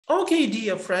Okay,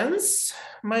 dear friends,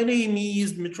 my name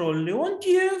is Dmytro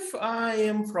Leonytev. I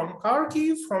am from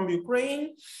Kharkiv, from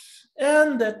Ukraine,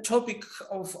 and the topic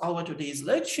of our today's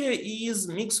lecture is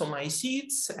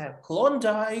Myxomycetes, a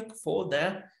Klondike for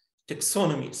the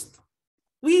taxonomist.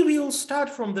 We will start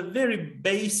from the very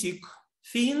basic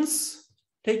things,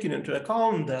 taking into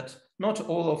account that not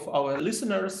all of our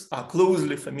listeners are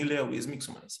closely familiar with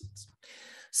Myxomycetes.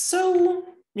 So,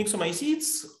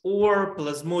 Myxomycetes or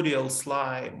plasmodial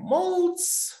slime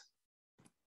molds.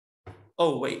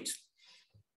 Oh, wait,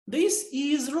 this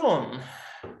is wrong.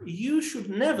 You should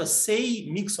never say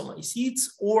Myxomycetes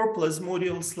or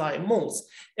plasmodial slime molds,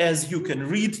 as you can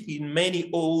read in many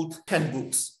old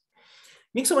handbooks.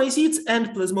 Myxomycetes and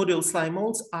plasmodial slime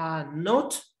molds are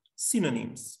not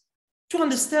synonyms. To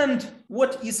understand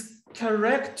what is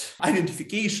correct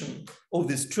identification of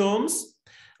these terms,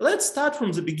 let's start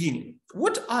from the beginning.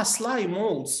 What are slime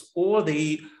molds, or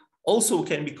they also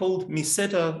can be called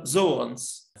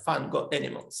mycetozoans, fungal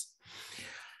animals?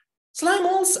 Slime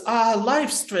molds are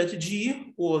life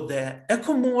strategy, or the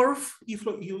ecomorph,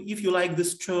 if you like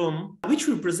this term, which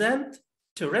represent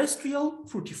terrestrial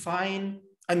fructifying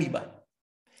amoeba.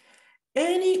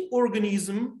 Any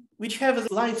organism which has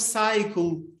a life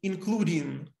cycle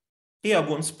including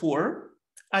airborne spore,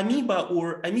 amoeba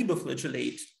or amoeba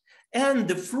flagellate, and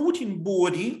the fruiting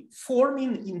body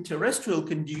forming in terrestrial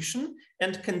condition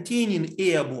and containing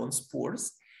airborne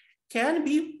spores can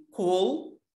be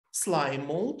called slime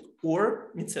mold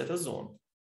or mycetozoan.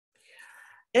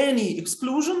 Any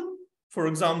exclusion, for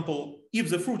example, if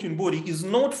the fruiting body is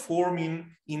not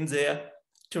forming in the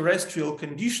terrestrial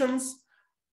conditions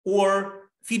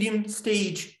or feeding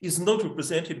stage is not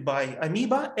represented by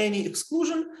amoeba, any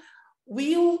exclusion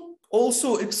will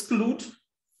also exclude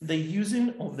the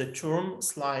using of the term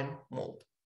slime mold.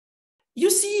 You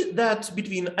see that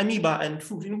between amoeba and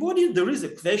fruiting body, there is a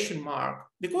question mark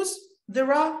because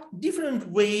there are different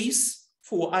ways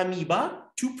for amoeba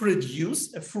to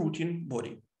produce a fruiting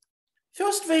body.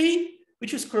 First way,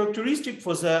 which is characteristic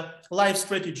for the life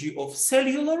strategy of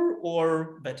cellular,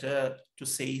 or better to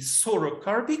say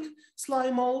saurocarpic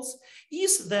slime molds,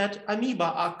 is that amoeba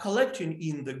are collecting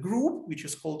in the group, which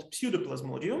is called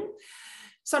pseudoplasmodium.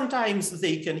 Sometimes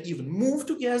they can even move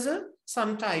together.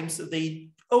 Sometimes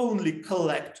they only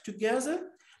collect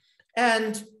together.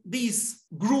 And this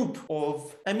group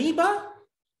of amoeba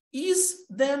is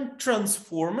then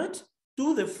transformed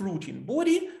to the fruiting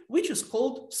body, which is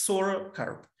called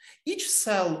saurocarp. Each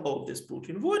cell of this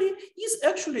fruiting body is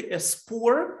actually a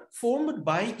spore formed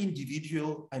by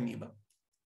individual amoeba.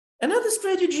 Another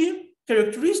strategy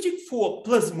characteristic for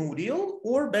plasmodial,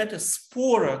 or better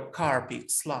sporocarpic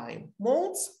slime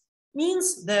molds,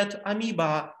 means that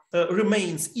amoeba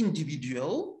remains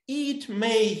individual. It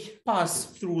may pass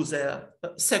through the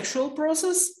sexual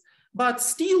process, but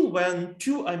still when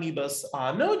two amoebas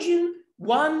are merging,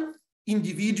 one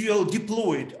individual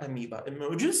diploid amoeba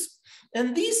emerges,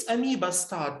 and these amoeba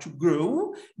start to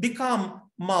grow, become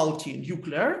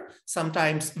multinuclear,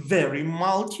 sometimes very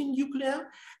multinuclear,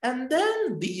 and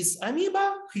then this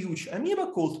amoeba, huge amoeba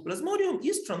called plasmodium,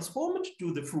 is transformed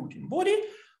to the fruiting body,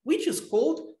 which is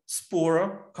called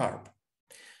sporocarp.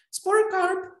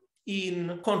 Sporocarp,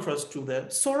 in contrast to the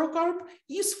saurocarp,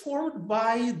 is formed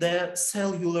by the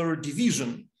cellular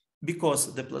division,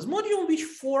 because the plasmodium which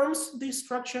forms this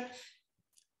structure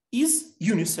is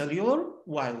unicellular,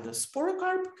 while the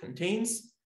sporocarp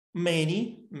contains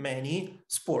many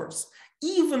spores.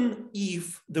 Even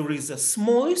if there is a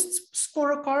smallest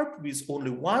sporocarp with only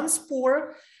one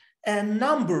spore, a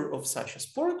number of such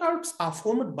sporocarps are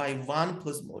formed by one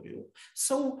plasmodium.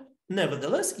 So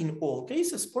nevertheless, in all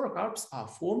cases, sporocarps are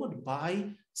formed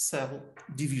by cell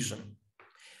division.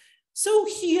 So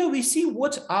here we see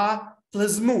what are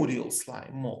plasmodial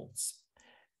slime molds.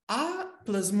 Are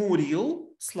plasmodial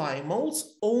slime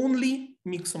molds only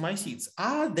Myxomycetes?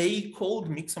 Are they called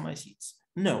Myxomycetes?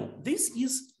 No, this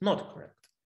is not correct.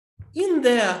 In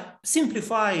the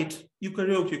simplified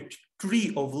eukaryotic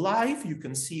tree of life, you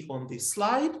can see on this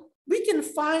slide, we can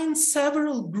find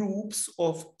several groups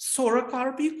of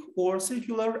saurocarpic or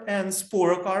circular and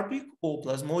sporocarpic or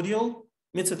plasmodial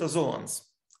mycetozoans,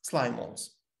 slime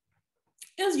molds.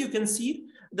 As you can see,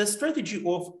 the strategy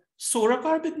of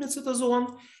saurocarpic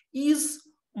mycetozoan is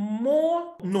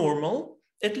more normal.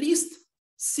 At least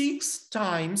 6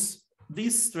 times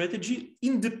this strategy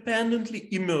independently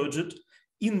emerged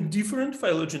in different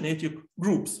phylogenetic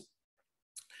groups.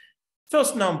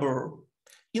 First number,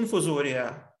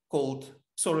 Infusoria called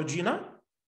Sorogina,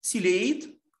 ciliate,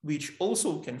 which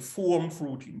also can form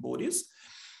fruiting bodies.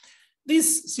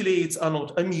 These ciliates are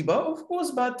not amoeba, of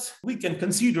course, but we can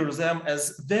consider them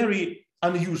as very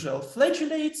unusual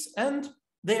flagellates and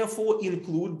therefore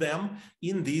include them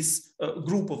in this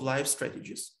group of life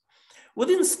strategies.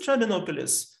 Within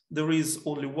Stradinopolis, there is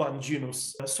only one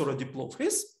genus,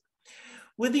 Saurodiplophis.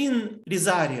 Within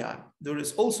Rhizaria, there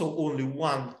is also only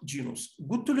one genus,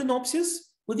 Gutulinopsis.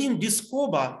 Within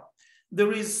Discoba,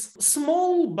 there is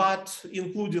small but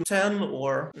including 10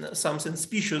 or something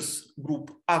species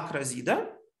group Acrasida.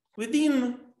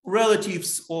 Within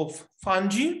relatives of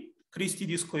fungi,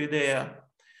 Christidiscoidea,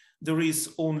 there is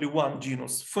only one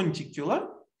genus, Fonticula.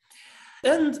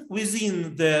 And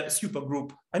within the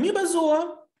supergroup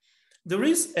Amoebozoa, there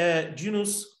is a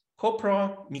genus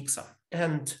Copromyxa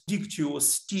and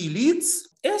Dictyostelids.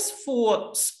 As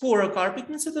for sporocarpic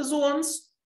mycetozoans,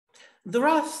 there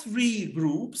are 3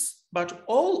 groups, but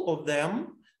all of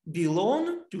them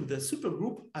belong to the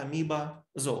supergroup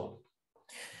Amoebozoa.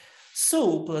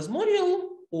 So plasmodial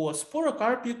or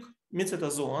sporocarpic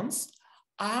mycetozoans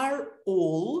are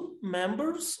all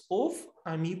members of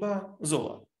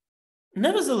Amoebozoa.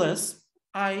 Nevertheless,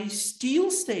 I still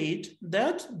state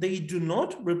that they do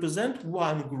not represent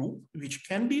one group, which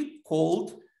can be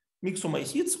called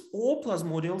Myxomycetes or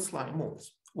plasmodial slime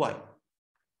molds. Why?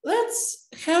 Let's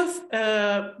have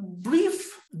a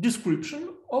brief description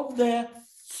of the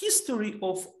history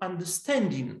of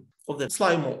understanding of the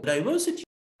slime mold diversity.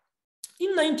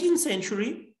 In the 19th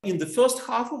century, in the first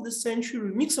half of the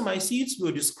century, Myxomycetes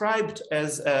were described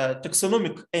as a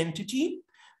taxonomic entity.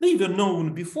 They were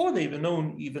known before, they were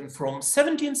known even from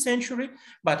 17th century,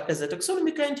 but as a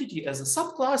taxonomic entity, as a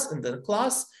subclass and then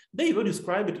class, they were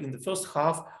described in the first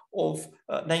half of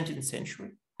 19th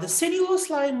century. The cellular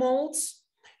slime molds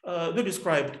were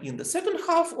described in the second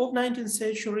half of 19th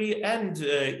century, and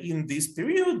in this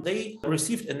period, they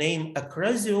received a name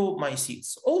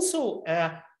Acrasiomycetes, also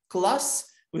a class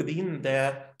within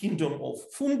the kingdom of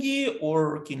fungi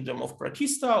or kingdom of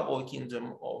protista or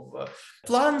kingdom of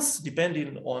plants,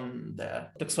 depending on the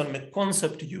taxonomic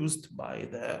concept used by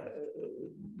the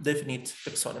definite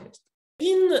taxonomist.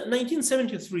 In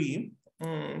 1973,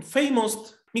 famous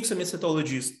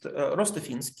myxomycetologist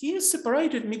Rostofinsky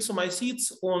separated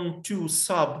Myxomycetes on 2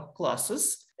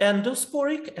 subclasses,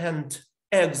 endosporic and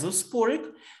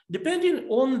exosporic, depending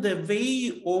on the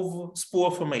way of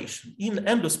spore formation. In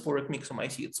endosporic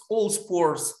Myxomycetes, all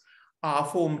spores are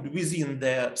formed within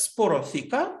the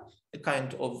sporotheca, a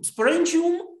kind of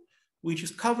sporangium, which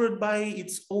is covered by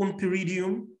its own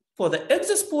peridium. For the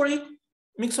exosporic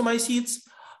Myxomycetes,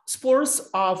 spores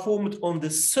are formed on the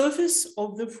surface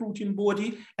of the fruiting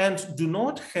body and do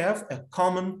not have a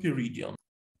common peridium.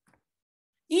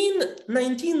 In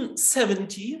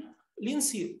 1970,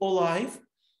 Lindsay Olive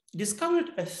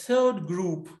discovered a 3rd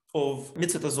group of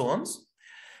mycetozoans,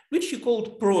 which he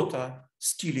called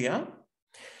Protostelia.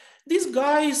 These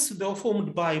guys were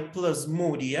formed by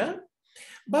plasmodia,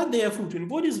 but their fruiting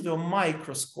bodies were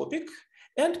microscopic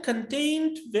and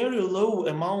contained very low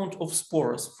amount of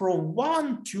spores, from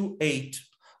 1 to 8,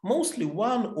 mostly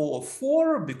 1 or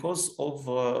 4 because of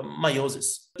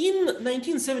meiosis. In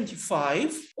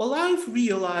 1975, Olive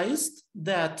realized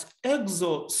that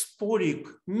exosporic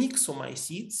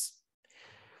Myxomycetes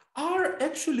are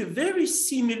actually very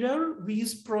similar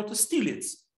with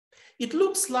protostelids. It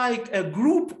looks like a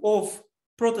group of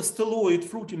protosteloid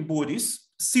fruiting bodies,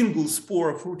 single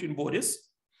spore fruiting bodies,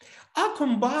 are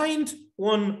combined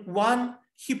on one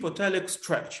hypotelic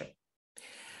structure.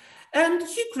 And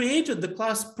he created the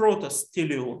class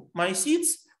Protosteliomycetes,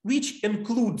 which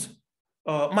include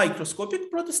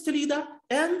microscopic protostelida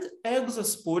and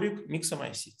exosporic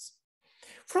Myxomycetes.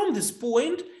 From this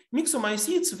point,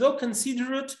 Myxomycetes were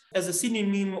considered as a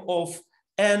synonym of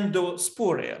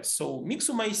endosporia. So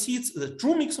Myxomycetes, the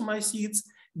true Myxomycetes,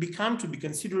 become to be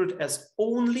considered as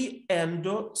only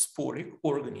endosporic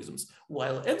organisms,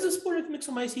 while exosporic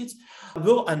Myxomycetes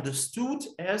were understood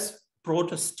as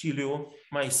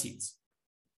Protosteliomycetes.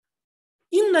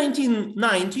 In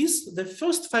 1990s, the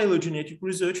first phylogenetic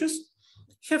researchers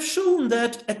have shown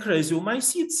that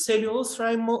Acrasiomycetes cellular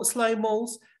slime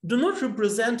molds do not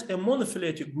represent a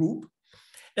monophyletic group,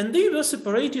 and they were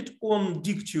separated on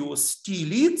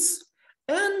Dictyostelids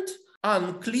and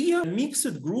unclear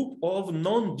mixed group of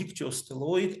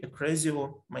non-dictyosteloid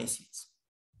Acrasiomycetes.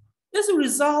 As a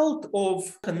result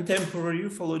of contemporary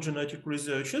phylogenetic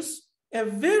researches, a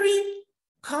very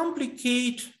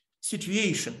complicated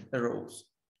situation arose.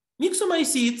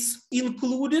 Myxomycetes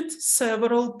included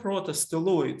several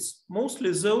protosteloids,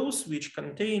 mostly those which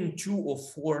contain 2 or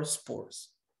 4 spores.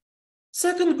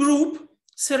 Second group,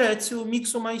 Serratio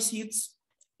Myxomycetes,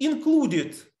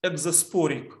 included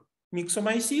exosporic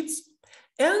Myxomycetes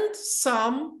and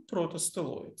some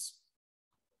protosteloids.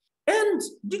 And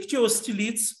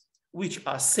Dictyostelids which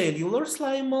are cellular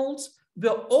slime molds,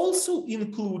 were also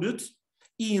included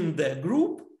in the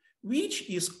group, which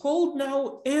is called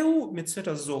now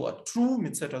Eumycetozoa, true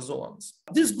mycetozoans.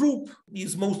 This group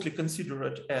is mostly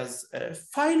considered as a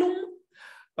phylum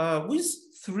with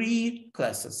 3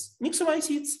 classes: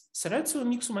 Myxomycetes,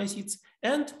 Myxomycetes,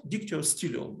 and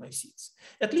Dictyosteliomycetes.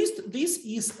 At least this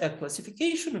is a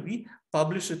classification we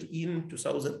published in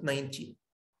 2019.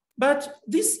 But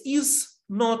this is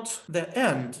not the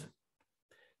end,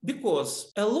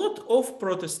 because a lot of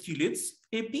protostelids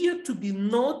appear to be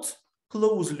not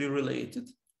closely related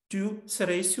to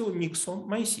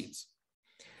Myxomycetes.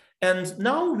 And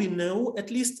now we know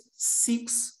at least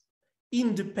 6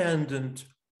 independent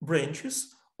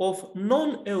branches of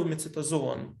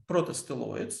non-eumycetozoan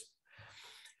protosteloids,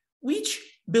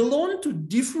 which belong to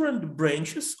different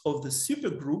branches of the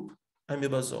supergroup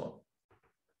Amoebozoa.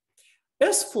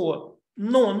 As for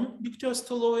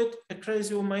non-dictyosteloid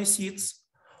Acrasiomycetes,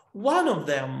 one of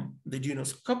them, the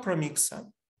genus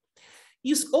Copromyxa,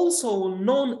 is also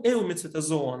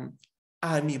non-eumycetozoan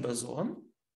Amoebozoan,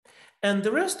 and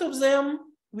the rest of them,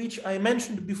 which I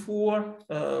mentioned before,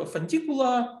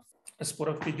 Fanticula,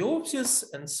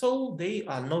 Sporactidiopsis, and so they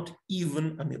are not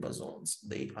even Amoebozoans.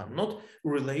 They are not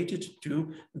related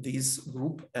to this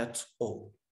group at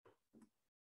all.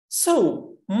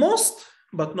 So most,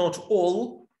 but not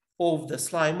all, of the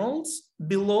slime molds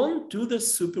belong to the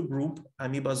supergroup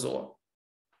Amoebozoa.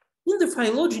 In the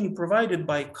phylogeny provided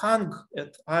by Kang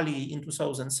et al. In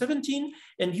 2017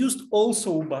 and used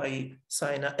also by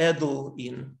Saina Edel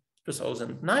in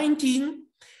 2019,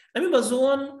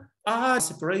 Amoebozoan are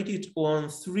separated on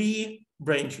 3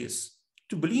 branches: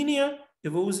 Tubulinia,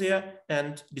 Evosia,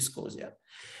 and Discosia.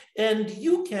 And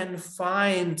you can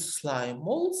find slime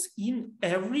molds in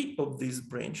every of these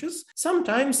branches,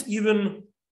 sometimes even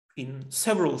in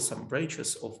several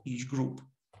sub-branches of each group.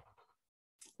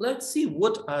 Let's see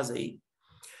what are they.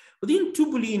 Within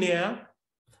Tubulinia,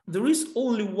 there is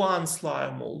only one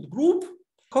slime mold group,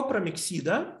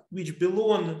 Copromyxida, which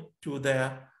belong to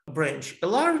the branch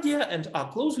Elardia and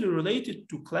are closely related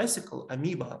to classical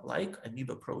amoeba, like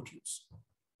Amoeba proteus.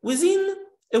 Within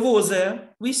Evosia,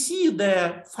 we see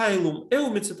the phylum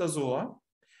Eumycetozoa,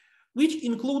 which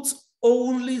includes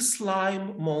only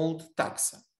slime mold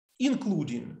taxa,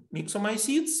 including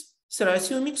Myxomycetes,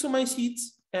 Myxomycetes,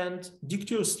 and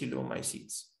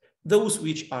Dictyosteliomycetes. Those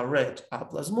which are red are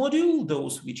plasmodial,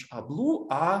 those which are blue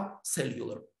are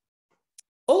cellular.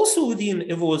 Also within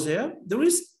Evosia, there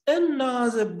is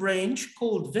another branch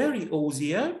called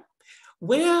Variosia,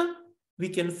 where we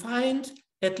can find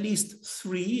at least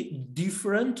 3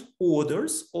 different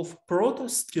orders of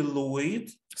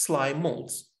protosteloid slime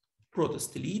molds: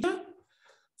 Protostelida,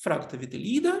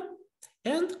 Fractovitellida,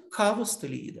 and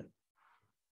Cavostelida.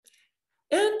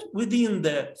 And within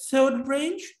the 3rd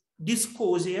branch,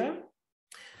 Discosia,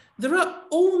 there are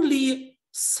only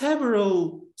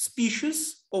several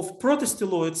species of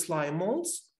protosteloid slime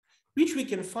molds, which we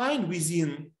can find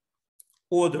within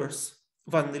orders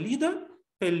Vanellida,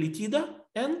 Pellitida,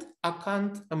 and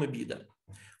Acanthamoebida.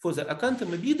 For the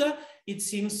Acanthamoebida, it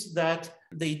seems that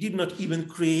they did not even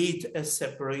create a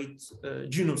separate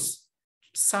genus.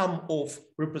 Some of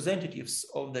representatives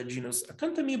of the genus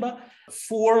Acanthamoeba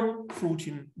form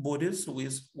fruiting bodies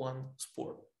with 1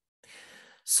 spore.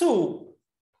 So,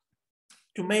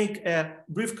 to make a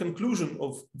brief conclusion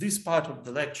of this part of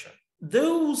the lecture,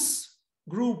 those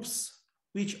groups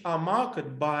which are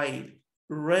marked by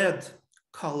red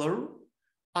color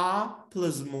are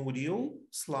plasmodial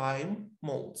slime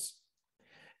molds.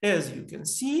 As you can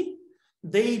see,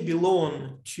 they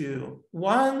belong to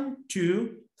 1,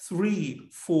 2, 3,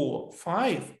 4,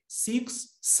 5,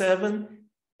 6, 7,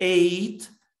 8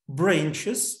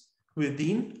 branches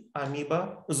within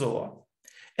Amoebozoa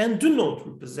and do not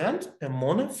represent a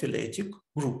monophyletic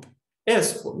group.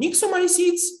 As for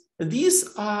Myxomycetes,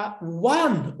 these are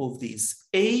one of these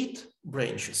 8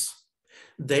 branches.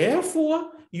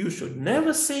 Therefore, you should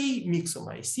never say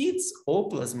Myxomycetes or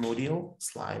plasmodial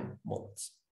slime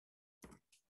molds.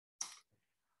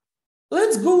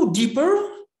 Let's go deeper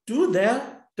to the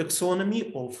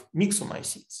taxonomy of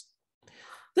Myxomycetes.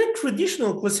 The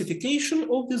traditional classification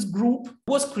of this group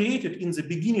was created in the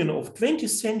beginning of 20th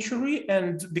century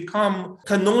and become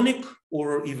canonic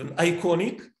or even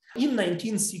iconic in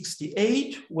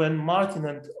 1968 when Martin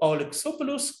and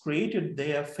Alexopoulos created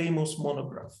their famous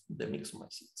monograph, the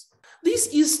Myxomycetes. This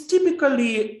is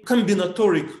typically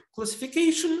combinatoric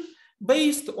classification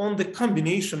based on the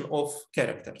combination of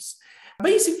characters.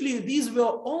 Basically, these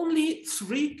were only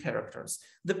 3 characters: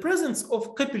 the presence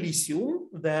of capillicium,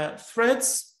 the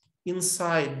threads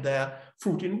inside the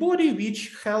fruiting body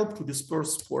which help to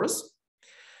disperse spores.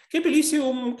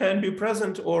 Capelicium can be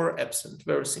present or absent,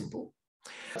 very simple.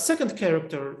 Second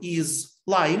character is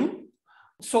lime,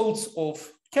 salts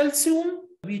of calcium,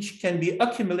 which can be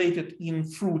accumulated in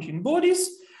fruiting bodies.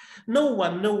 No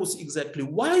one knows exactly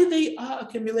why they are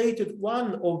accumulated.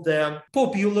 One of the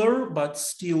popular but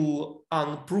still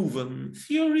unproven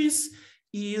theories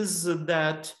is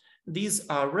that these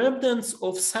are remnants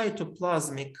of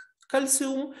cytoplasmic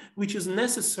calcium, which is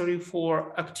necessary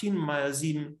for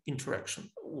actin-myosin interaction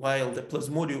while the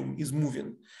plasmodium is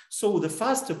moving. So the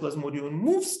faster plasmodium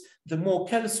moves, the more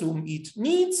calcium it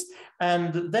needs,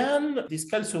 and then this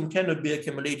calcium cannot be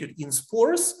accumulated in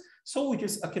spores, so it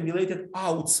is accumulated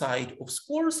outside of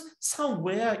spores,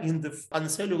 somewhere in the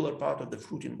uncellular part of the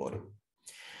fruiting body.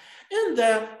 And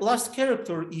the last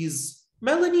character is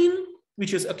melanin,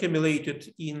 which is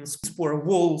accumulated in spore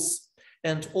walls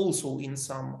and also in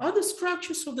some other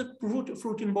structures of the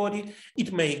fruiting body.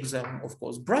 It makes them, of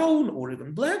course, brown or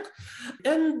even black,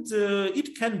 and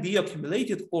it can be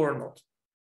accumulated or not.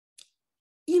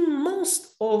 In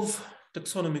most of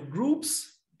taxonomic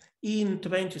groups in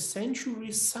 20th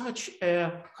century, such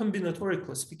combinatorial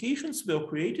classifications were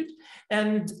created.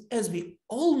 And as we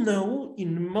all know,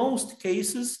 in most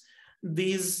cases,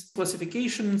 these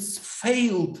classifications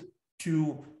failed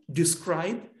to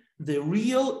describe the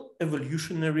real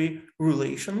evolutionary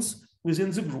relations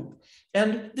within the group.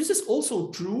 And this is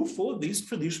also true for this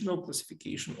traditional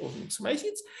classification of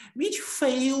Myxomycetes, which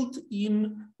failed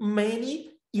in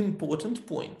many important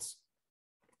points.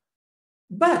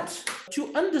 But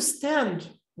to understand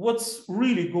what's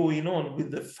really going on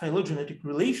with the phylogenetic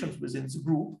relations within the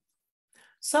group,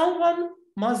 someone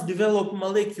must develop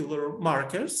molecular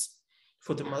markers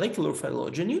for the molecular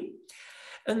phylogeny.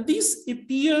 And this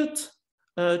appeared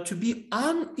to be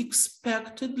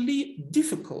unexpectedly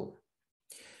difficult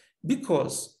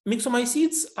because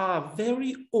Myxomycetes are a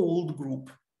very old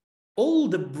group. All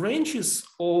the branches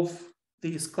of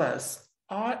this class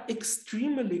are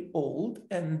extremely old,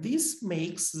 and this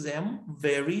makes them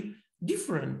very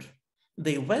different.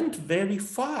 They went very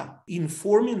far in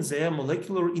forming their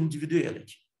molecular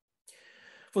individuality.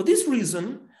 For this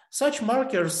reason, such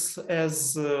markers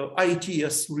as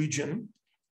ITS region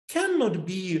cannot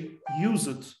be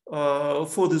used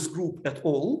for this group at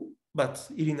all, but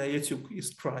Irina Yatyuk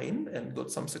is trying and got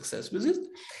some success with it.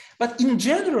 But in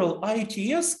general,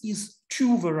 ITS is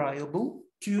too variable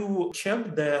to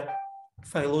check the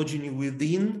phylogeny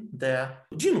within the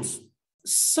genus.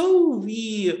 So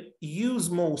we use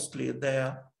mostly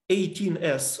the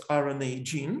 18S RNA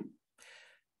gene,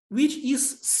 which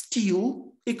is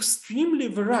still extremely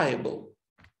variable.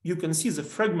 You can see the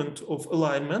fragment of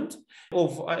alignment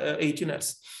of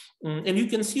 18S. And you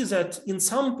can see that in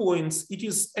some points, it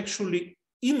is actually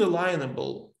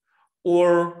inalignable.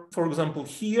 Or, for example,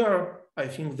 here, I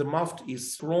think the MAFT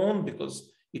is wrong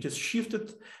because it is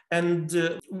shifted.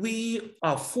 And we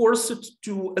are forced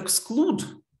to exclude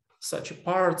such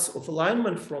parts of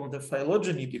alignment from the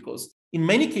phylogeny because in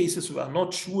many cases, we are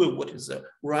not sure what is the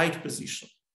right position.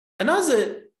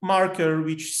 Another marker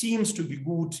which seems to be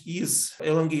good is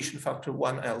elongation factor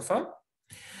 1 alpha.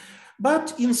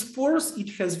 But in spores, it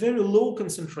has very low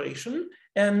concentration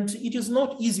and it is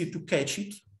not easy to catch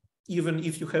it, even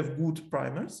if you have good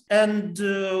primers. And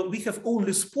we have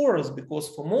only spores because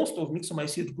for most of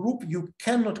Myxomycete group, you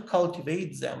cannot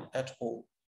cultivate them at all.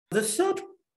 The third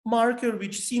marker,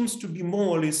 which seems to be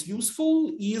more or less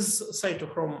useful, is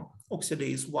cytochrome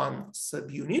oxidase 1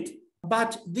 subunit.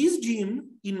 But this gene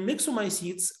in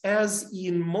Myxomycetes, as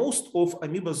in most of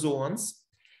amoebozoans,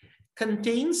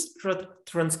 contains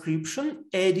transcription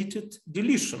edited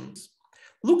deletions.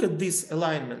 Look at this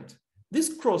alignment.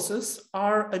 These crosses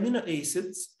are amino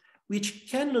acids which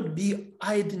cannot be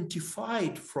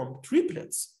identified from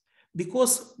triplets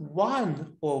because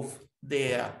one of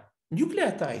their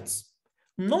nucleotides,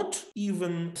 not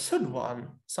even third one,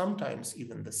 sometimes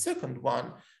even the second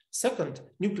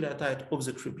nucleotide of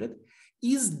the triplet,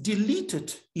 is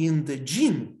deleted in the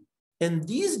gene. And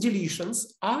these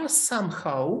deletions are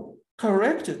somehow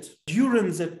corrected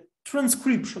during the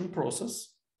transcription process.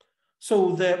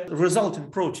 So the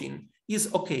resulting protein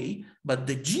is okay, but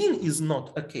the gene is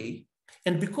not okay.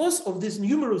 And because of these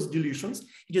numerous deletions,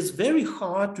 it is very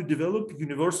hard to develop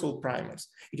universal primers.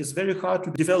 It is very hard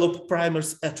to develop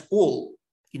primers at all.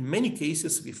 In many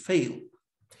cases, we fail.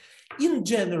 In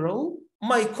general,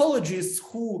 mycologists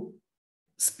who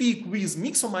speak with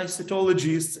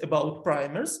myxomycetologists about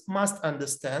primers must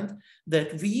understand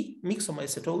that we,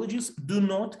 myxomycetologists, do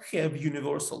not have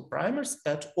universal primers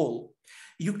at all.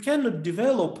 You cannot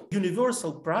develop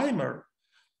universal primer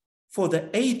for the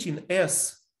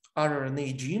 18S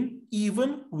RNA gene,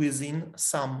 even within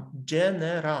some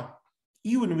genera.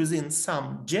 Even within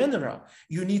some genera,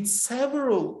 you need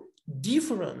several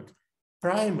different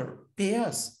primer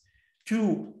pairs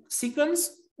to sequence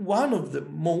one of the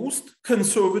most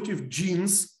conservative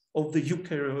genes of the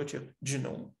eukaryotic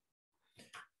genome.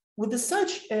 With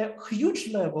such a huge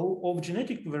level of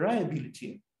genetic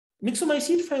variability,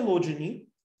 Myxomycete phylogeny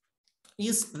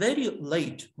is very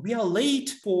late. We are late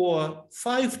for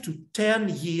 5 to 10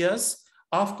 years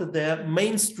after the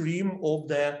mainstream of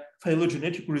the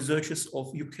phylogenetic researches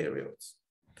of eukaryotes.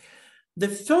 The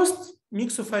first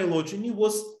myxophylogeny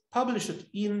was published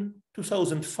in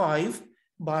 2005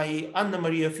 by Anna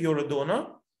Maria Fioradona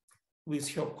with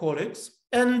her colleagues.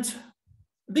 And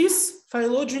this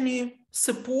phylogeny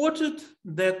supported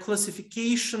the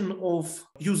classification of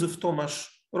Józef Tomasz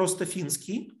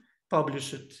Rostafiński,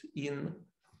 published in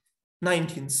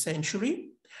 19th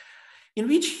century, in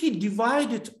which he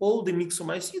divided all the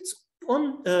myxomycetes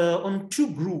on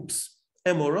two groups,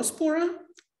 Amorospora,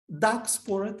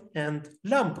 dark-spored, and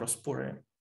Lamprospora,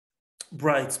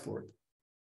 bright-spored.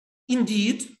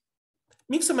 Indeed,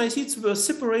 myxomycetes were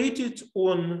separated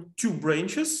on two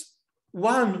branches,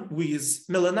 one with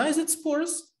melanized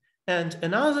spores and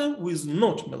another with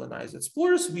not melanized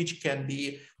spores, which can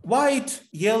be white,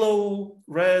 yellow,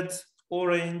 red,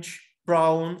 orange,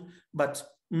 brown, but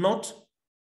not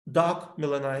dark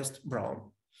melanized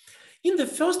brown. In the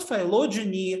first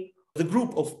phylogeny, the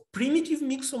group of primitive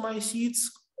myxomycetes,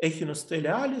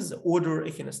 Echinostellialis, the order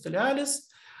Echinostellialis,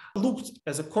 looked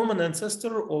as a common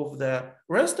ancestor of the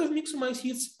rest of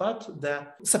myxomycetes, but the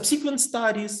subsequent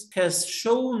studies has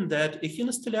shown that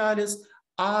Echinostellialis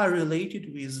are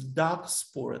related with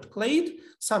dark-spored clade.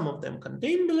 Some of them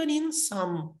contain melanin,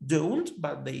 some don't,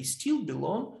 but they still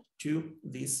belong to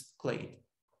this clade.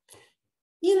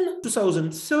 In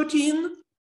 2013,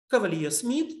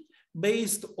 Cavalier-Smith,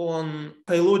 based on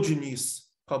phylogenies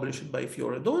published by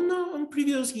Fioradona on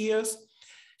previous years,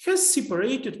 has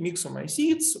separated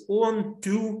myxomycetes on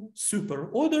two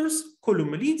superorders,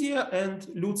 Columelidia and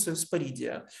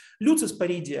Leucosporidia.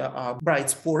 Leucosporidia are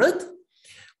bright-spored.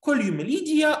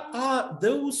 Columelidia are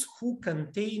those who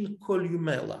contain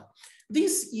columella.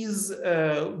 This is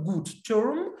a good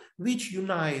term which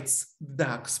unites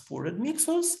dark-spored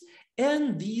myxos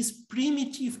and these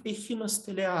primitive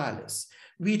Echinostellialis,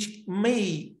 which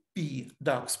may be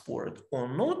dark-spored or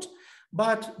not,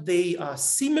 but they are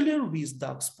similar with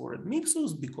dark-spored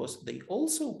myxos because they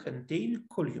also contain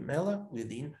columella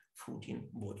within fruiting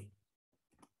body.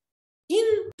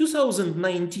 In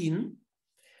 2019,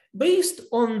 based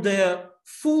on the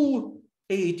full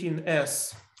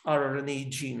 18S rRNA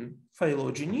gene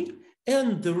phylogeny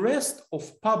and the rest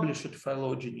of published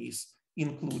phylogenies,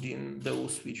 including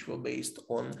those which were based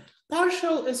on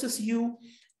partial SSU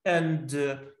and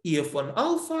EF1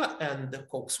 alpha and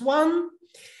COX1,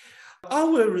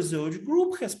 our research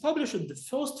group has published the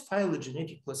first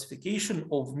phylogenetic classification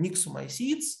of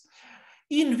myxomycetes,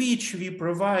 in which we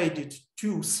provided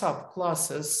two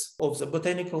subclasses of the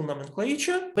botanical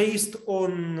nomenclature based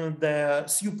on the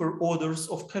superorders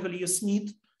of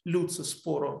Cavalier-Smith,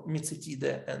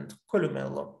 Leucosporomycetidae and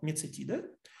Columellomycetidae,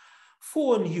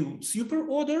 4 new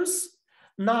superorders,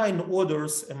 9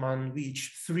 orders, among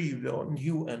which 3 were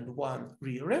new and 1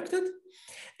 re-erected,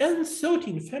 and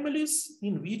 13 families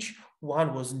in which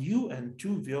 1 was new and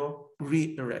 2 were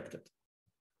re-erected.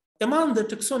 Among the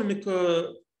taxonomic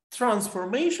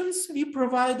transformations we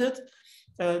provided,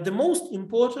 the most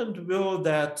important were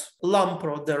that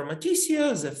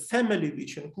Lamprodermatisia, the family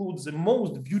which includes the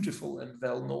most beautiful and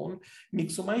well-known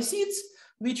myxomycetes,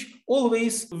 which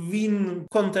always win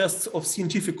contests of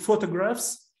scientific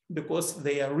photographs because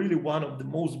they are really one of the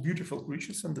most beautiful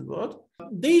creatures in the world.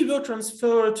 They were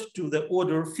transferred to the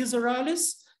order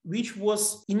Physoralis, which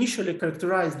was initially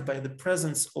characterized by the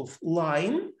presence of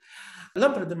lime.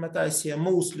 Lamprodermatisia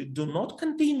mostly do not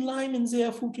contain lime in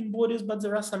their fruiting bodies, but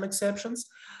there are some exceptions.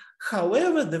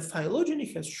 However, the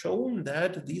phylogeny has shown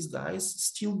that these guys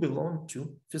still belong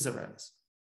to Physoralis.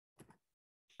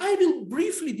 I will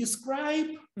briefly describe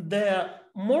the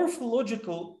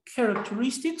morphological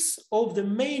characteristics of the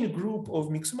main group of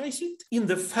myxomycetes in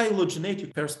the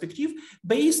phylogenetic perspective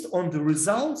based on the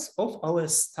results of our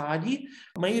study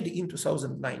made in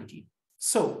 2019.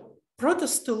 So,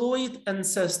 protosteloid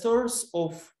ancestors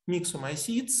of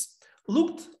myxomycetes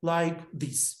looked like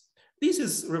this. This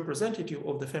is representative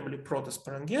of the family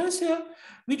Protosporangiaceae,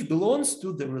 which belongs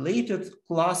to the related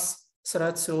class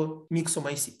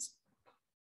Ceratio-myxomycetes.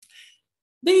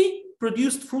 They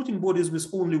produced fruiting bodies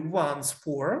with only 1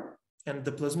 spore, and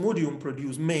the plasmodium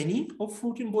produced many of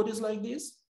fruiting bodies like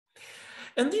this.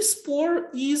 And this spore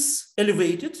is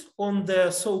elevated on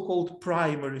the so-called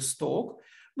primary stalk,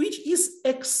 which is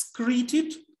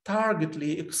excreted,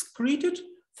 targetly excreted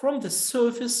from the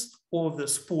surface of the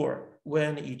spore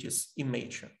when it is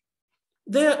immature.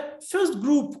 The first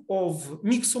group of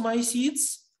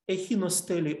Myxomycetes,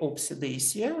 Echinostele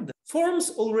obsidaceae, forms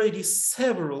already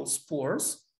several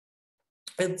spores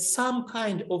and some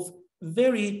kind of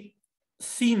very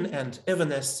thin and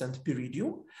evanescent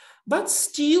peridium, but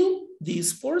still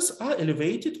these spores are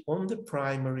elevated on the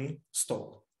primary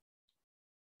stalk.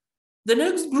 The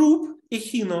next group,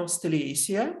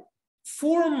 Echinostelaceae,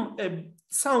 form a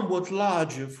somewhat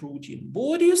larger fruiting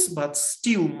bodies, but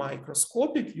still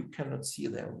microscopic. You cannot see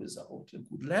them without a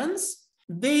good lens.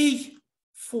 They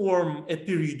form a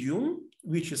peridium,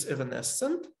 which is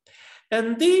evanescent,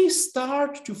 and they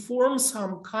start to form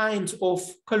some kind of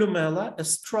columella, a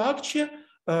structure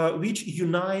which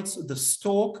unites the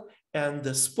stalk and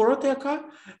the sporotheca,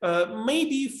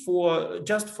 maybe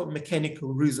just for mechanical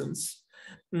reasons.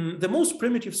 The most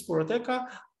primitive sporotheca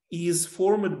is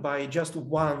formed by just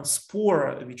one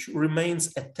spore, which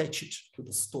remains attached to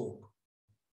the stalk.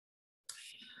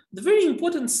 The very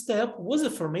important step was the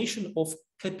formation of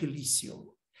capillicium.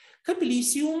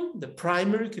 Capillicium, the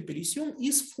primary capillicium,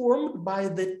 is formed by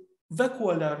the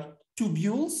vacuolar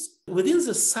tubules within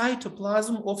the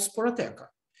cytoplasm of sporotheca.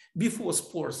 Before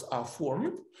spores are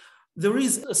formed, there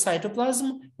is a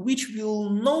cytoplasm which will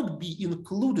not be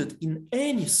included in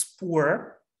any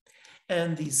spore,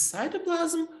 and this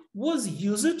cytoplasm was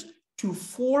used to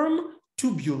form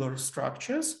tubular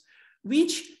structures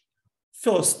which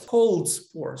first hold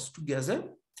spores together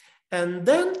and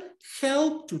then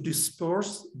help to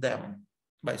disperse them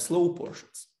by slow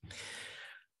portions.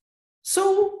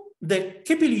 So the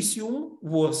capillicium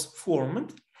was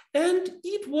formed and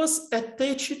it was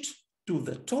attached to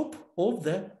the top of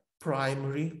the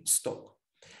primary stalk.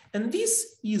 And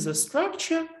this is a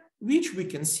structure which we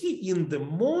can see in the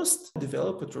most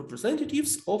developed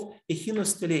representatives of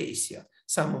Echinostelaceae.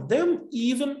 Some of them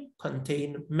even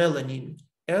contain melanin,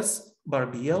 as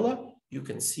Barbiella you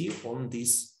can see on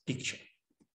this picture.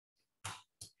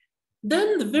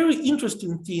 Then the very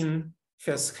interesting thing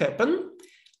has happened.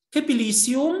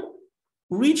 Capillicium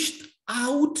reached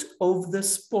out of the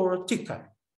sporotheca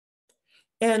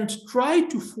and tried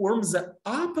to form the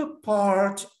upper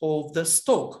part of the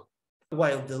stalk,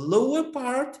 while the lower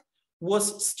part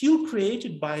was still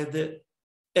created by the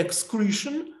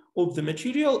excretion of the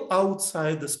material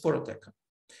outside the sporotheca.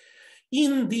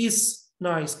 In this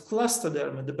nice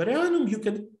clusterderma debarianum, you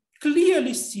can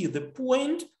clearly see the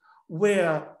point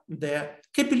where the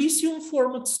capillicium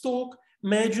formed stalk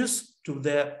matches to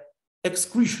the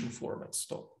excretion formed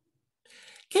stalk.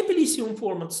 Capillicium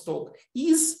formed stalk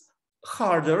is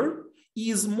harder,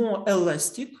 is more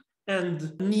elastic,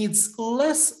 and needs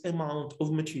less amount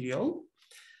of material.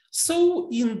 So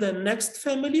in the next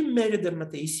family,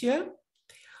 Meridermataceae,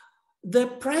 the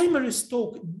primary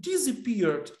stalk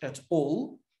disappeared at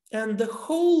all, and the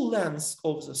whole length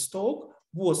of the stalk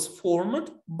was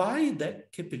formed by the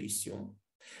capillicium.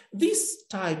 This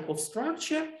type of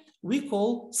structure we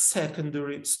call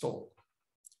secondary stalk.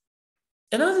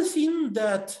 Another thing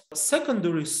that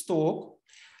secondary stalk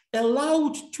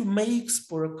allowed to make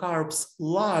sporocarps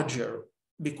larger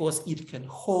because it can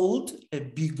hold a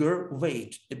bigger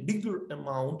weight, a bigger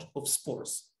amount of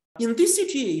spores. In this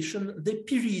situation, the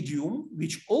peridium,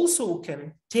 which also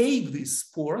can take these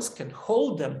spores, can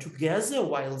hold them together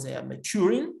while they are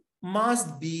maturing,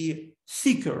 must be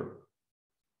thicker.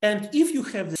 And if you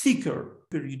have the thicker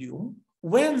peridium,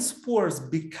 when spores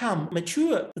become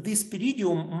mature, this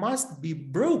peridium must be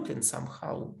broken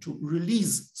somehow to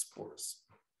release spores.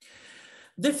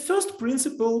 The first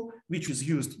principle, which is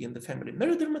used in the family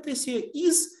Meridermataceae,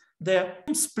 is the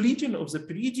splitting of the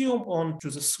peridium onto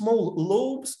the small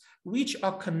lobes, which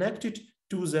are connected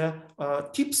to the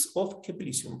tips of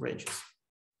capillicium branches.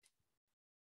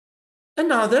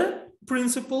 Another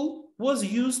principle was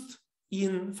used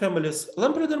in families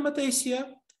Lamprodermataceae,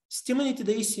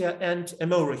 Stymonitidaceae, and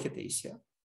Ameorrhachitaceae.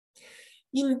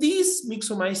 In these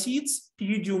Myxomycetes,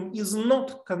 peridium is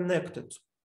not connected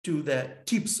to the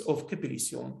tips of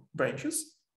capillicium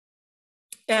branches,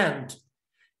 and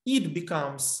it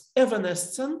becomes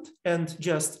evanescent and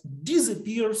just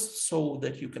disappears so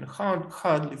that you can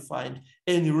hardly find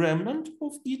any remnant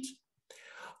of it,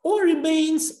 or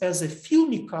remains as a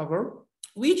filmy cover,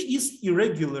 which is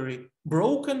irregularly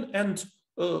broken and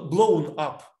blown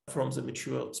up from the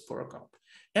mature sporocarp.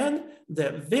 And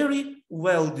the very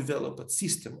well-developed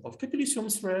system of capillicium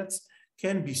threads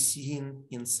can be seen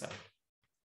inside.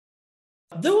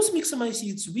 Those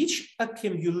Myxomycetes which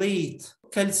accumulate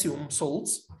calcium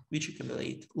salts, which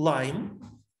accumulate lime,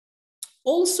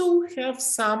 also have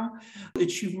some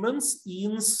achievements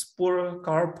in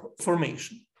sporocarp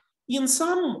formation. In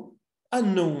some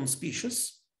unknown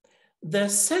species, the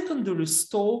secondary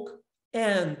stalk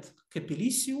and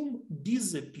capillicium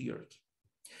disappeared.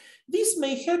 This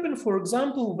may happen, for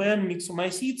example, when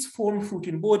Myxomycetes form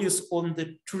fruiting bodies on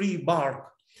the tree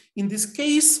bark. In this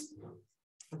case,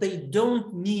 they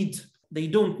don't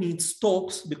need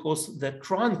stalks because the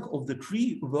trunk of the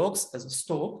tree works as a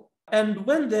stalk. And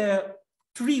when the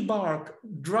tree bark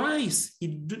dries,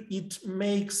 it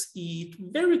makes it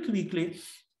very quickly,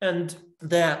 and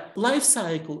the life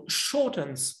cycle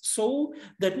shortens so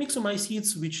that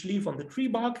Myxomycetes which live on the tree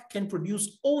bark can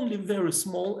produce only very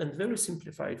small and very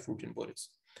simplified fruiting bodies.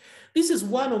 This is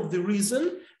one of the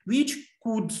reasons which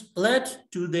could lead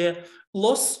to the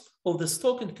loss of the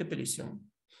stalk and capillicium.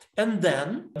 And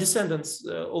then descendants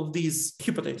of this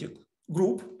hypothetic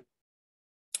group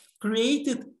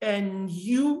created a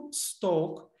new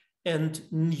stalk and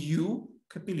new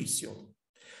capillicium.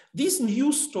 This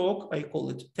new stalk, I call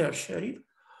it tertiary,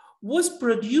 was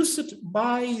produced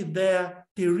by the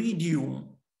peridium.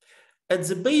 At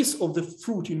the base of the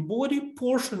fruiting body,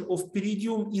 portion of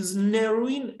peridium is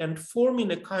narrowing and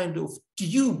forming a kind of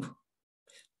tube.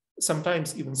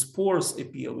 Sometimes even spores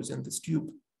appear within this tube.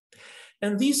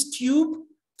 And this tube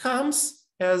comes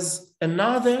as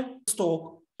another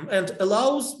stalk and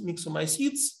allows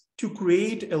Myxomycetes to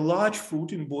create a large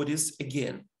fruiting bodies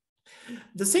again.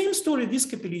 The same story with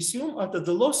capillicium. After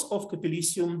the loss of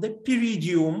capillicium, the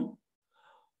peridium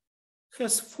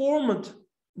has formed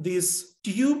these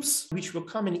tubes which were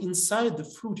coming inside the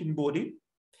fruiting body,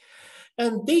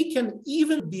 and they can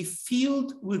even be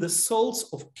filled with the salts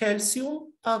of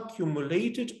calcium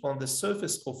accumulated on the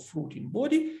surface of fruiting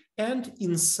body and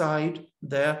inside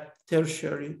the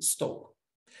tertiary stalk.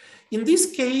 In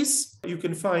this case, you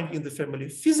can find in the family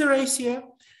Physaceae,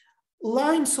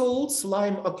 lime salts,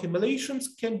 lime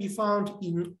accumulations can be found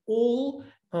in all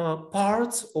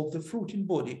parts of the fruiting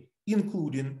body,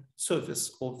 including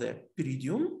surface of the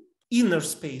peridium, inner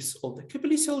space of the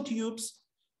capillicial tubes,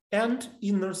 and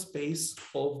inner space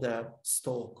of the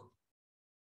stalk.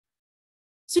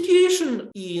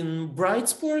 Situation in bright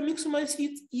spore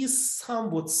Myxomycetes is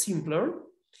somewhat simpler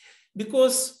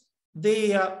because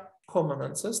their common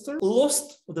ancestor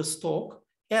lost the stalk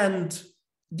and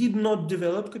did not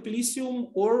develop capillicium,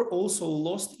 or also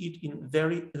lost it in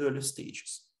very early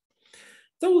stages.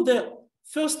 Though the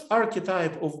first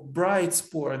archetype of bright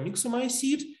spore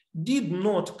Myxomycete did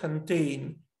not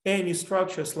contain any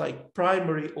structures like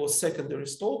primary or secondary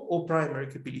stalk or primary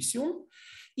capillicium,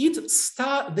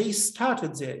 they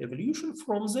started their evolution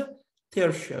from the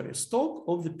tertiary stalk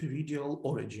of the peridial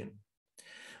origin.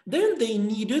 Then they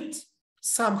needed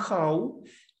somehow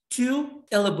to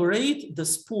elaborate the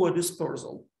spore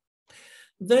dispersal.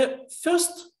 The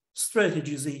first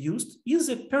strategy they used is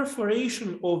a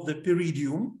perforation of the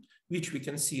peridium, which we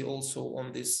can see also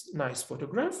on this nice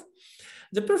photograph.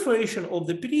 The perforation of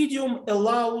the peridium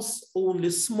allows only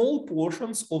small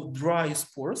portions of dry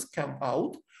spores come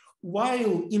out,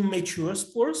 while immature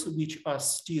spores, which are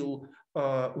still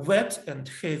wet and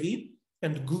heavy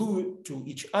and glued to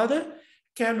each other,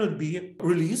 cannot be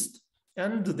released,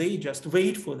 and they just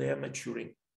wait for their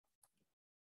maturing.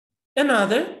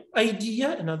 Another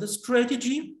idea, another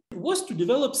strategy was to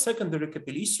develop secondary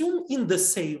capillicium in the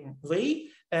same way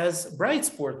as bright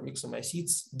spore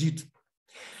Myxomycetes did.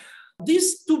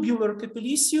 This tubular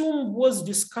capillicium was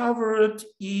discovered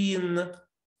in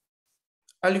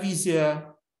Dmytro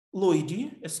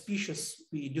Leonytev, a species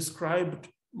we described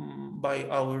by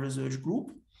our research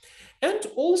group, and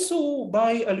also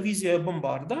by Dmytro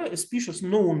bombarda, a species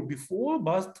known before,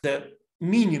 but the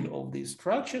meaning of these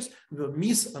structures were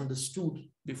misunderstood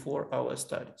before our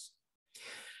studies.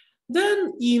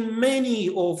 Then in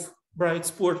many of bright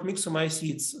spore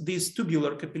Myxomycetes, this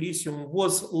tubular capillicium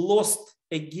was lost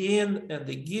again and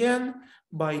again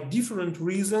by different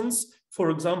reasons. For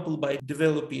example, by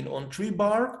developing on tree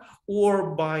bark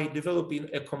or by developing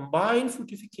a combined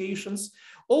fructifications.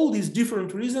 All these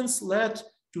different reasons led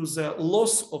to the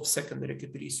loss of secondary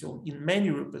capillicium in many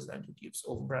representatives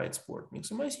of bright spore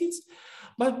Myxomycetes,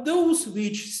 but those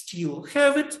which still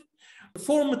have it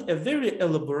formed a very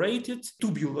elaborated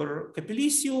tubular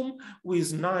capillicium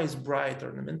with nice bright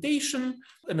ornamentation.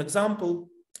 An example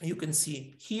you can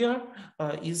see here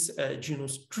is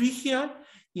genus Trichia,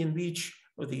 in which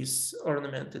these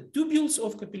ornamented tubules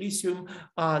of capillicium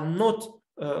are not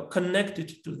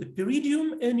connected to the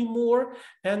peridium anymore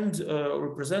and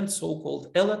represent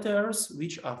so-called elateres,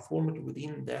 which are formed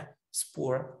within the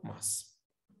spore mass.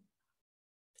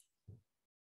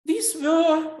 These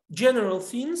were general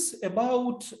things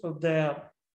about the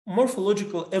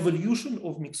morphological evolution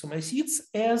of Myxomycetes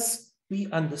as we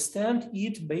understand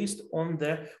it based on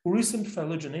the recent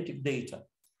phylogenetic data.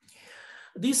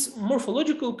 These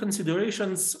morphological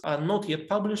considerations are not yet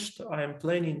published. I am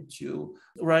planning to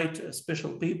write a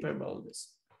special paper about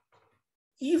this.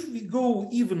 If we go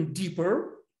even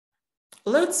deeper,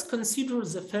 let's consider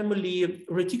the family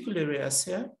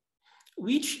Reticulaceae,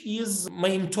 which is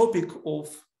main topic of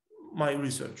my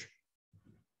research.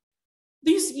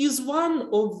 This is one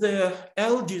of the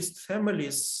eldest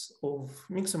families of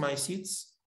Myxomycetes,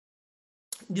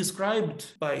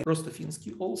 described by Prof.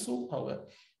 also, our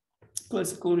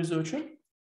classical researcher.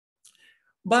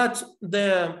 But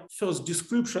the first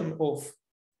description of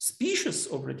species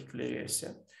of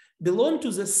Reticulaceae belong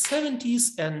to the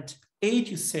 70th and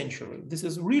 80th century. This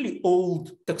is really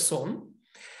old taxon.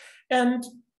 And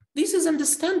this is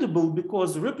understandable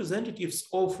because representatives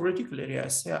of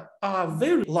Reticulaceae are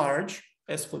very large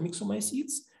as for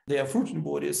Myxomycetes. Their fruiting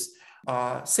bodies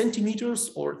are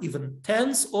centimeters or even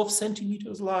tens of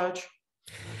centimeters large.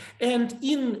 And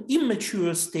in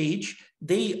immature stage,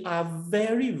 they are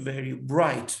very, very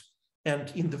bright.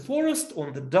 And in the forest,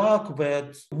 on the dark,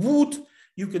 wet wood,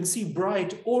 you can see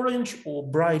bright orange or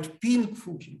bright pink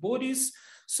fruiting bodies.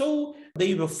 So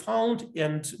they were found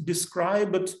and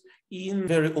described in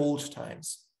very old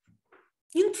times.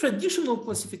 In traditional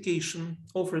classification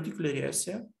of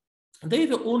Reticulaceae, there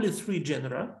were only 3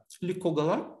 genera: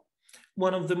 Lycogala,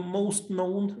 one of the most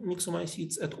known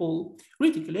Myxomycetes at all,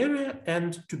 Reticularia,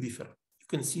 and Tubifera. You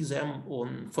can see them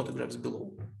on photographs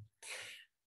below.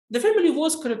 The family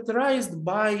was characterized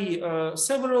by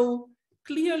several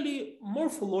clearly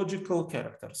morphological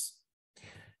characters.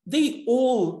 They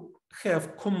all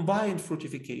have combined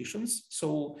fructifications,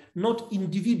 so not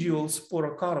individual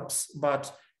sporocarps,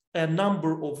 but a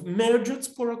number of merged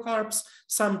sporocarps.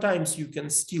 Sometimes you can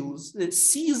still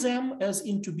see them as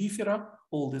in Tubifera.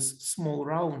 All these small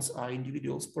rounds are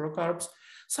individual sporocarps.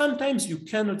 Sometimes you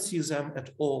cannot see them at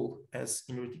all as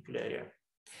in Reticularia.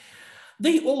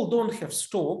 They all don't have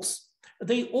stalks.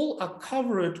 They all are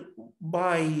covered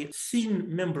by thin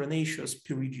membranaceous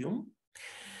peridium.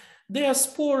 Their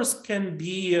spores can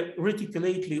be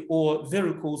reticulately or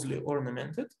varicosely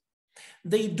ornamented.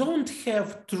 They don't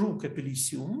have true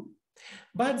capillicium,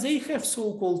 but they have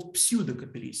so-called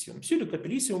pseudocapillicium.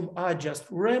 Pseudocapillicium are just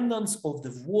remnants of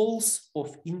the walls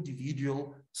of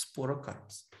individual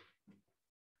sporocarps.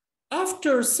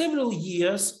 After several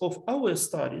years of our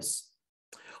studies,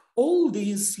 all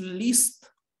these list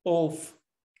of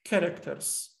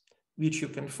characters, which you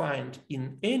can find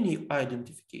in any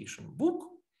identification book,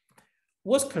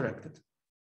 was corrected.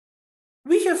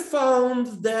 We have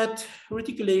found that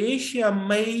Reticulaceae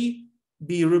may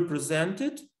be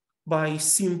represented by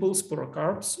simple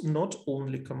sporocarps, not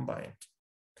only combined.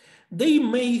 They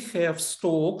may have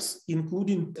stalks,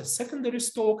 including a secondary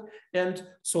stalk and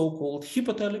so-called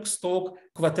hypotelic stalk,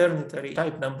 quaternary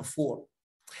type number 4.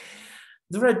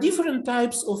 There are different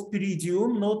types of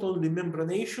peridium, not only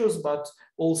membranaceous, but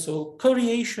also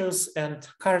coriaceous and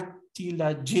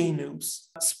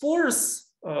cartilaginous. Spores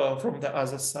from the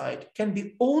other side can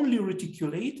be only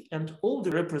reticulate, and all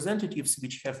the representatives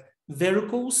which have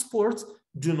varicose spores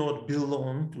do not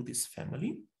belong to this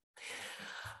family.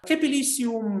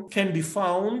 Capillicium can be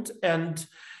found, and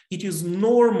it is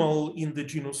normal in the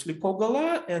genus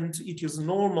Lycogala, and it is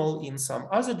normal in some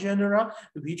other genera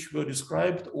which were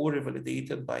described or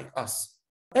validated by us.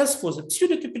 As for the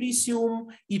pseudocapillicium,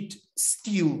 it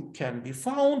still can be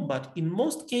found, but in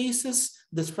most cases,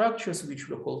 the structures which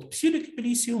were called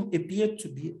pseudocapillicium appeared to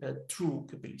be a true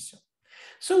capillicium.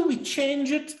 So we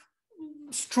changed it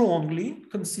strongly,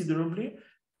 considerably,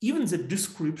 even the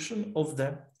description of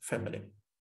the family.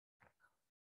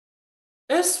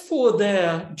 As for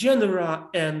the genera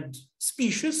and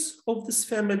species of this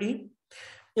family,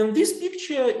 in this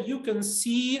picture, you can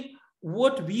see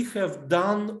what we have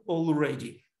done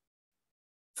already.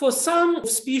 For some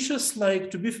species like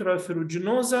Tubifera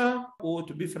ferruginosa or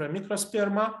Tubifera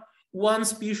microsperma, one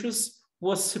species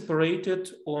was separated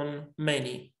on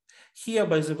many. Here,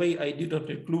 by the way, I did not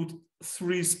include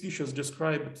 3 species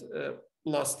described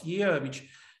last year, which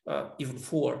even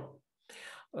 4.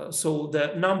 So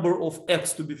the number of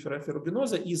X Tubifera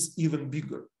ferruginosa is even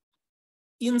bigger.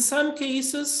 In some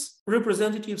cases,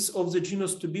 representatives of the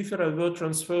genus Tubifera were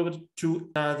transferred to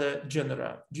another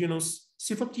genera, genus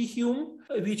Siphotichium,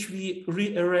 which we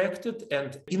re-erected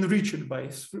and enriched by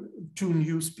 2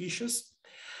 new species,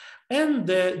 and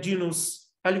the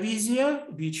genus Alvisia,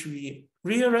 which we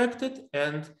re-erected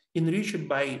and enriched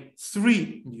by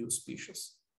 3 new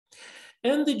species.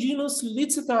 and the genus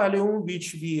Licetalium,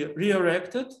 which we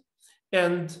re-erected.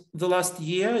 And the last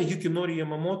year, Yukinori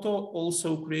Yamamoto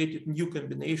also created new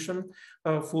combination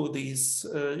for this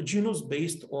genus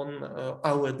based on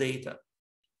our data.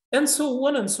 And so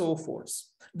on and so forth.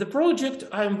 The project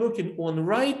I'm working on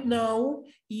right now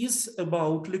is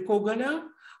about Lycogala,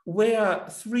 where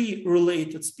 3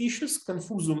 related species,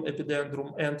 Confusum,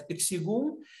 Epidendrum, and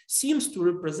Exigum, seems to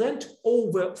represent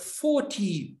over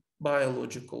 40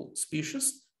 biological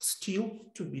species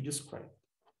still to be described.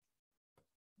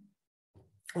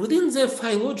 Within the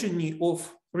phylogeny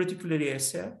of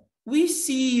Reticulariaceae, we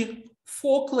see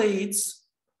 4 clades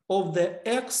of the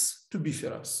X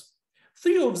tubiferas.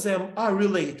 3 of them are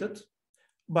related,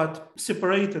 but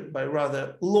separated by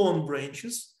rather long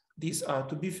branches. These are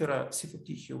Tubifera,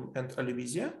 Cyphoptychium, and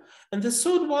Alevisia. And the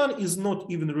 3rd one is not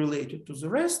even related to the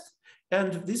rest.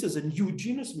 And this is a new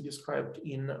genus we described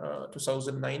in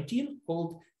 2019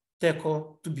 called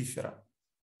Tecotubifera.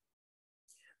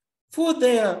 For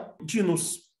the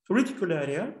genus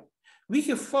Reticularia, we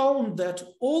have found that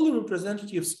all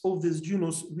representatives of this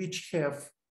genus which have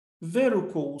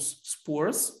verrucose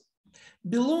spores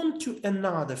belong to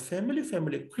another family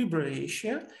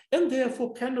Cribrariaceae, and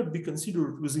therefore cannot be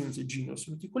considered within the genus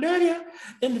Reticularia,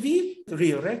 and we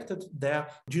re-erected the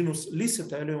genus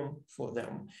Licetalium for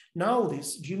them. Now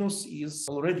this genus is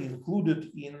already included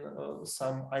in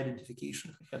some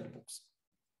identification handbooks.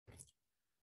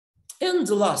 And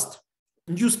the last,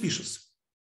 new species.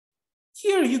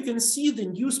 Here you can see the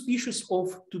new species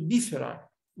of Tubifera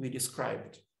we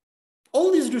described.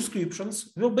 All these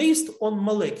descriptions were based on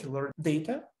molecular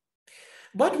data,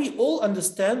 but we all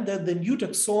understand that the new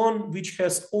taxon, which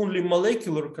has only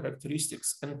molecular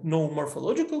characteristics and no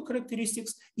morphological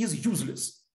characteristics, is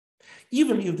useless.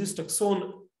 Even if this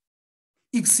taxon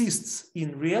exists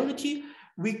in reality,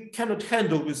 we cannot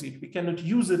handle with it. We cannot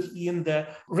use it in the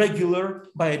regular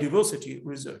biodiversity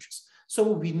researches.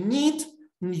 So we need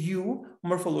new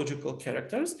morphological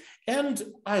characters, and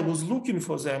I was looking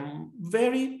for them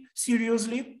very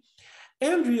seriously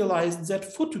and realized that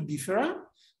for Tubifera,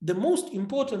 the most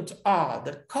important are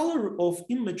the color of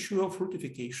immature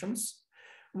fructifications,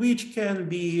 which can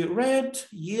be red,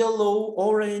 yellow,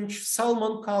 orange,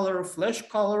 salmon color, flesh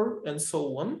color, and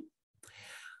so on.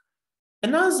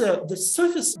 Another, the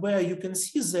surface where you can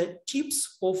see the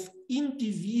tips of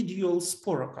individual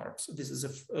sporocarps. This is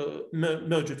a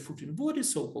merged fruiting body,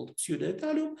 so-called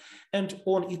pseudoetalium, and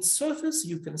on its surface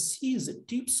you can see the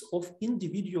tips of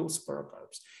individual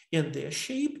sporocarps, and their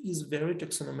shape is very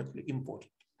taxonomically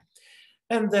important.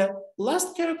 And the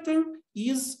last character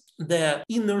is the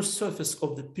inner surface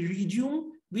of the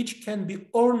peridium, which can be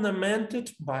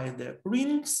ornamented by the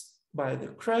rings, by the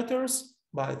craters,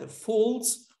 by the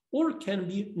folds, or can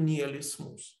be nearly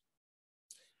smooth.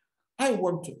 I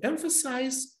want to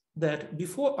emphasize that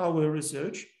before our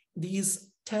research,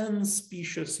 these 10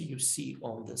 species you see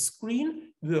on the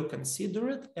screen were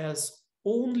considered as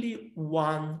only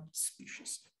one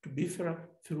species, Tubifera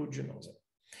ferruginosa.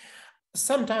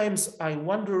 Sometimes I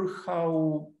wonder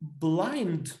how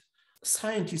blind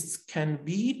scientists can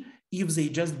be if they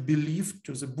just believe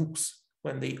to the books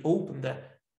when they open the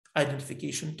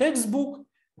identification textbook,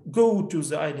 go to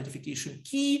the identification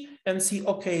key and see,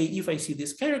 okay, if I see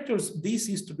these characters, this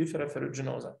is Tubifera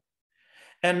ferruginosa.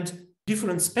 And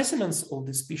different specimens of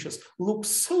this species look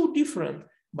so different,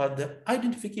 but the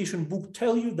identification book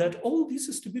tell you that, oh, this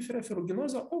is Tubifera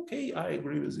ferruginosa. Okay, I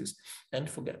agree with this, and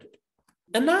forget it.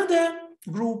 Another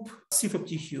group,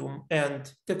 Cyphoptychium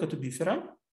and Tecotubifera.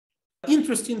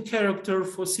 Interesting character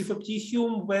for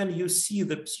Cyphoptychium when you see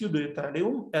the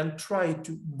pseudoetalium and try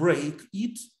to break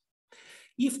it.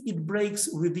 If it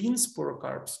breaks within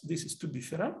sporocarps, this is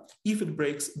Tubifera. If it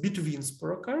breaks between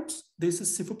sporocarps, this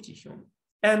is Cyphoptychium.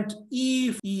 And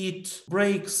if it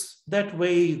breaks that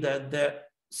way that the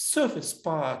surface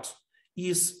part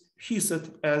is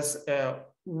hissed as a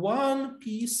one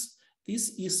piece,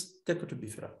 this is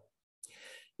Tecotubifera.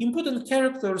 Important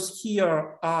characters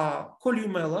here are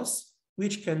columellas,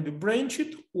 which can be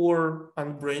branched or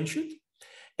unbranched,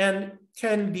 and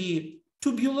can be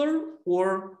tubular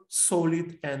or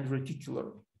solid and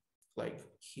reticular, like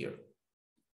here.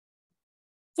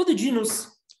 For the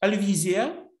genus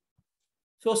Alevisia,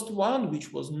 first one,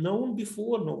 which was known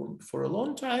for a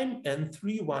long time, and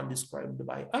 3 described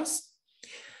by us,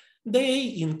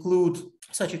 they include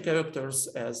such characters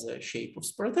as the shape of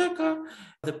Sparteca,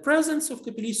 the presence of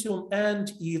Capillicium,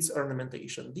 and its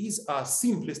ornamentation. These are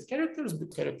simplest characters,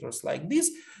 but characters like this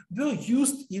were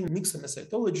used in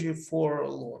myxocytology for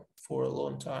a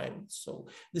long time. So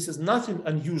this is nothing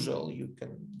unusual. You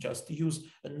can just use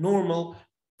normal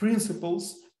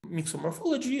principles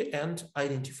myxomorphology and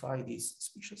identify these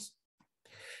species.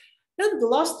 And the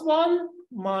last one,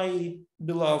 my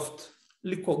beloved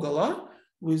Lycogala,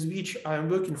 with which I'm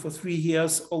working for 3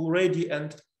 years already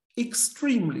and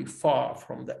extremely far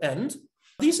from the end.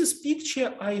 This is a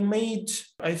picture I made,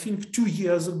 I think, 2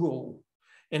 years ago.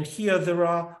 And here there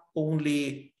are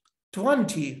only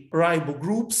 20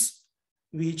 ribogroups,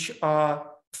 which are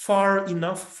far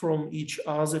enough from each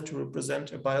other to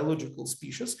represent a biological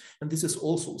species. And this is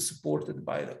also supported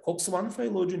by the COX-1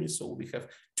 phylogeny. So we have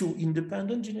 2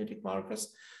 independent genetic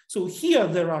markers. So here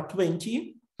there are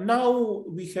 20. Now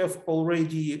we have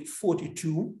already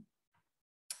 42.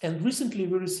 And recently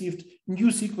we received new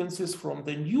sequences from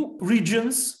the new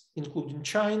regions, including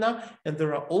China, and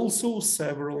there are also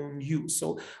several new.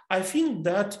 So I think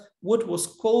that what was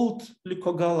called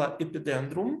Lycogala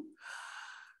epidendrum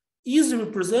is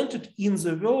represented in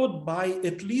the world by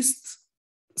at least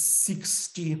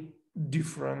 60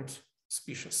 different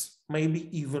species, maybe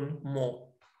even more.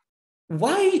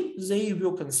 Why they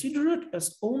were considered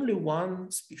as only one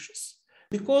species?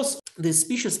 Because the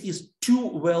species is too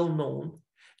well known.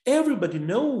 Everybody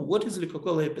knows what is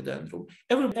Lycogala epidendrum.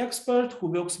 Every expert who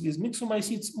works with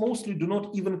Myxomycetes mostly do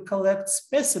not even collect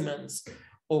specimens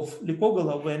of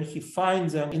Lycogala when he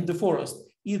finds them in the forest.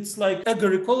 It's like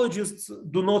agroecologists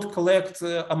do not collect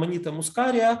Amanita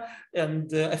muscaria, and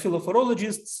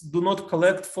aphilophorologists do not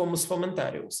collect Fomus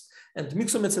fomentarius, and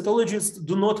myxomycetologists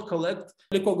do not collect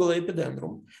Lycogala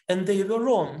epidendrum. And they were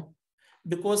wrong,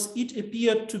 because it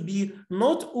appeared to be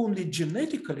not only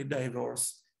genetically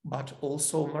diverse, but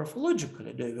also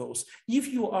morphologically diverse, if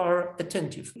you are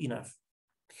attentive enough.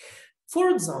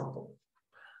 For example,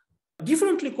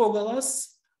 different Lycogalas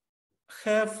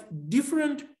have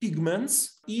different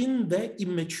pigments in the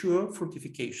immature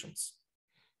fructifications.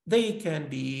 They can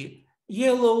be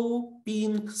yellow,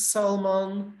 pink,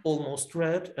 salmon, almost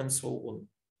red, and so on.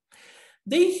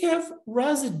 They have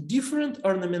rather different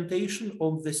ornamentation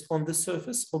of this on the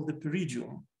surface of the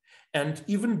peridium, and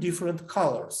even different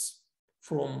colors,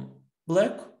 from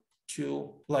black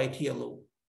to light yellow.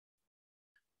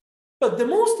 But the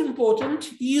most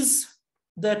important is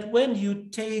that when you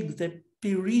take the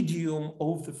peridium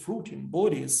of the fruiting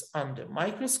bodies under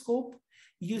microscope,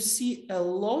 you see a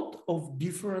lot of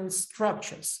different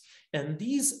structures. And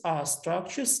these are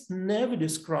structures never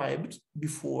described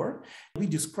before. We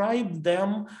described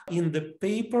them in the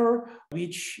paper,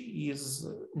 which is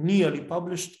nearly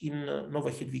published in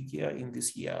Nova Hedvigia in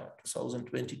this year,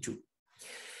 2022.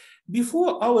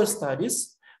 Before our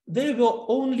studies, there were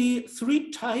only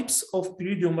 3 types of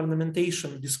peridium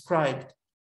ornamentation described.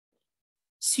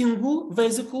 Single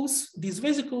vesicles. These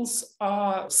vesicles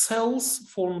are cells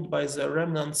formed by the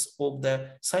remnants of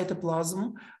the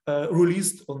cytoplasm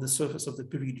released on the surface of the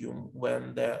peridium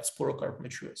when the sporocarp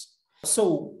matures.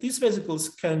 So these vesicles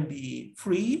can be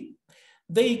free,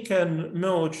 they can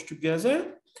merge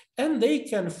together, and they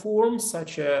can form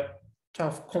such a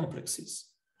tough complexes.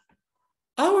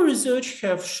 Our research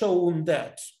have shown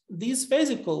that these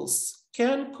vesicles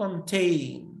can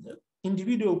contain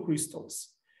individual crystals,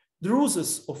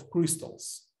 druses of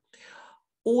crystals,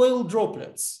 oil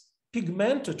droplets,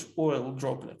 pigmented oil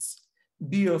droplets,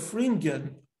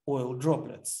 birefringent oil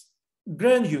droplets,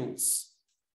 granules,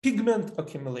 pigment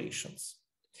accumulations.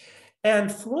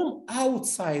 And from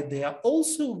outside, they are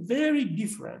also very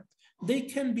different. They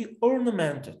can be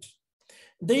ornamented.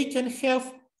 They can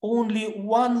have only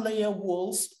 1 layer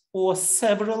walls or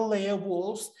several layer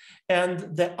walls,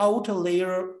 and the outer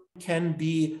layer can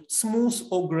be smooth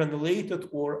or granulated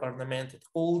or ornamented.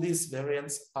 All these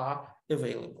variants are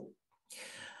available.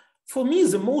 For me,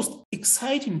 the most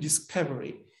exciting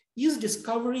discovery is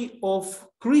discovery of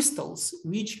crystals,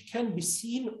 which can be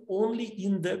seen only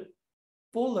in the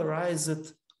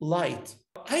polarized light.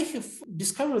 I have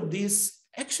discovered this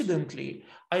accidentally.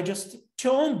 I just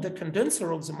turned the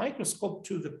condenser of the microscope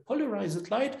to the polarized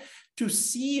light to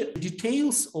see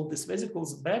details of these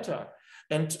vesicles better.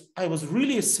 And I was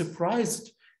really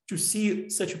surprised to see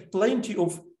such plenty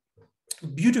of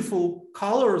beautiful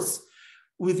colors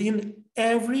within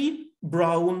every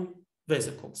brown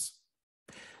vesicles.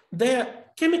 The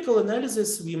chemical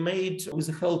analysis we made with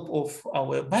the help of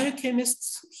our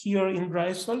biochemists here in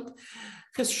Greifswald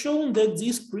has shown that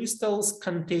these crystals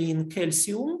contain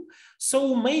calcium.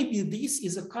 So maybe this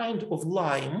is a kind of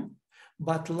lime,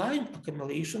 but lime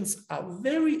accumulations are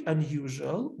very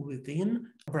unusual within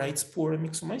bright spore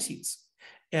Myxomycetes.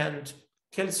 And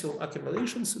calcium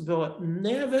accumulations were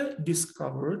never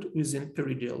discovered within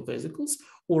peridial vesicles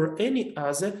or any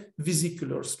other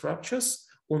vesicular structures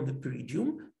on the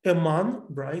peridium among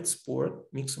bright spore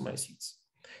Myxomycetes.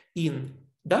 In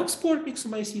Dark-spored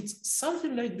Myxomycetes,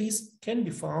 something like this, can be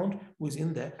found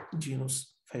within the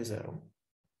genus Physarum.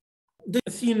 The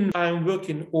thing I'm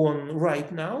working on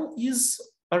right now is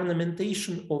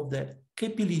ornamentation of the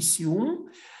Capillicium,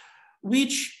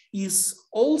 which is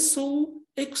also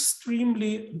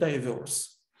extremely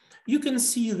diverse. You can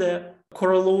see the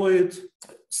coralloid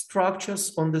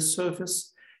structures on the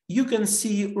surface. You can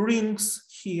see rings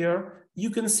here. You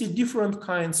can see different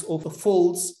kinds of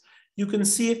folds. You can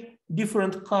see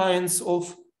different kinds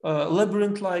of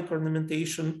labyrinth-like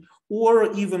ornamentation,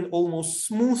 or even almost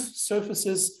smooth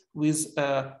surfaces with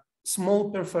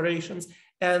small perforations.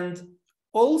 And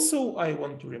also, I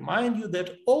want to remind you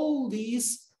that all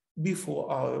these,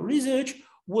 before our research,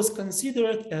 was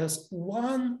considered as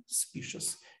one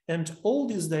species, and all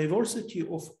this diversity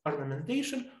of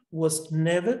ornamentation was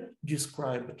never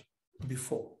described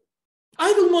before.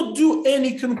 I will not do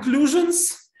any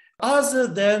conclusions other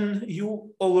than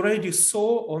you already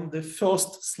saw on the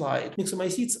first slide.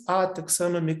 Myxomycetes are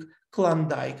taxonomic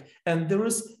Klondike, and there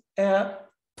is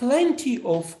plenty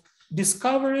of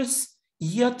discoveries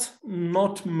yet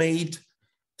not made.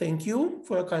 Thank you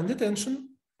for your kind attention.